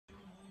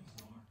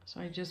So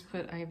I just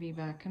put Ivy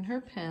back in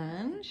her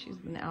pen. She's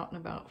been out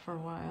and about for a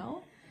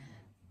while,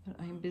 but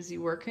I'm busy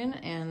working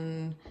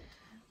and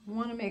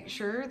want to make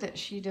sure that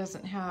she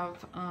doesn't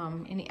have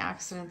any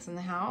accidents in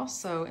the house.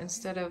 So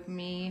instead of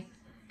me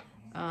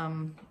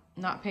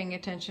not paying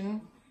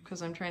attention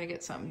because I'm trying to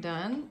get something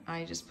done,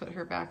 I just put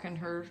her back in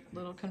her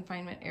little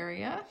confinement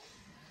area.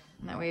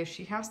 And that way if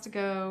she has to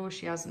go,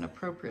 she has an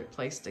appropriate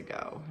place to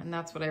go. And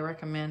that's what I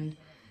recommend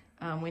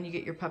when you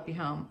get your puppy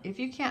home. If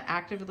you can't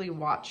actively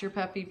watch your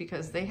puppy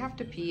because they have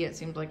to pee, it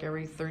seems like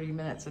every 30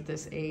 minutes at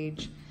this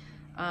age,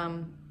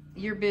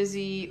 you're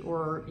busy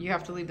or you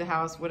have to leave the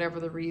house, whatever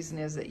the reason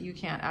is that you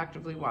can't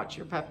actively watch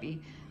your puppy,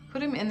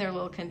 put them in their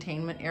little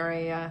containment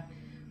area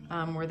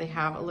where they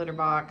have a litter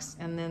box,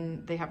 and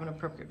then they have an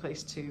appropriate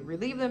place to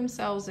relieve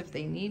themselves if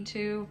they need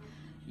to.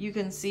 You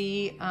can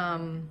see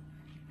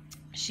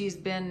she's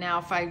been now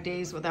 5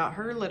 days without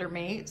her litter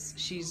mates.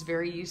 She's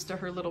very used to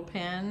her little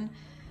pen.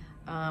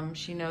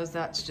 She knows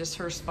that's just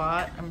her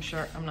spot.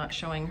 I'm not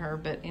showing her,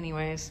 but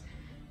anyways,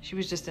 she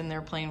was just in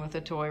there playing with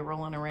a toy,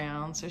 rolling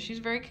around. So she's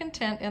very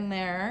content in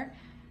there.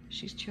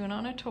 She's chewing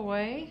on a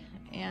toy,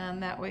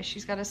 and that way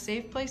she's got a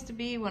safe place to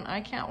be when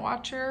I can't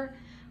watch her,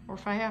 or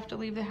if I have to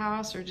leave the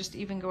house or just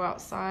even go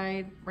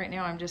outside. Right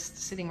now I'm just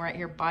sitting right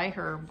here by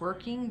her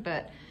working,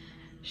 but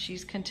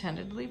she's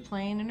contentedly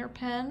playing in her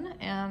pen,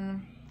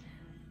 and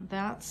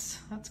that's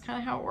kind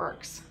of how it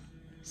works.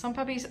 Some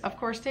puppies, of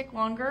course, take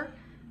longer.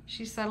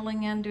 She's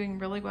settling in, doing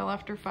really well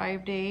after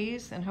 5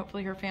 days, and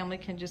hopefully her family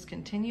can just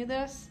continue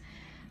this.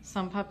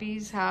 Some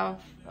puppies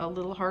have a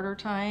little harder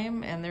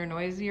time and they're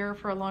noisier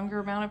for a longer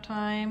amount of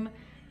time.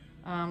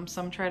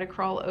 Some try to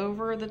crawl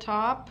over the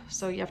top,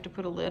 so you have to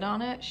put a lid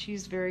on it.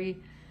 She's very,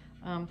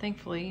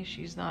 thankfully,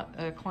 she's not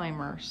a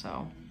climber.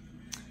 So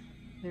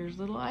there's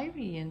little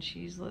Ivy, and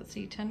she's, let's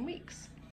see, 10 weeks.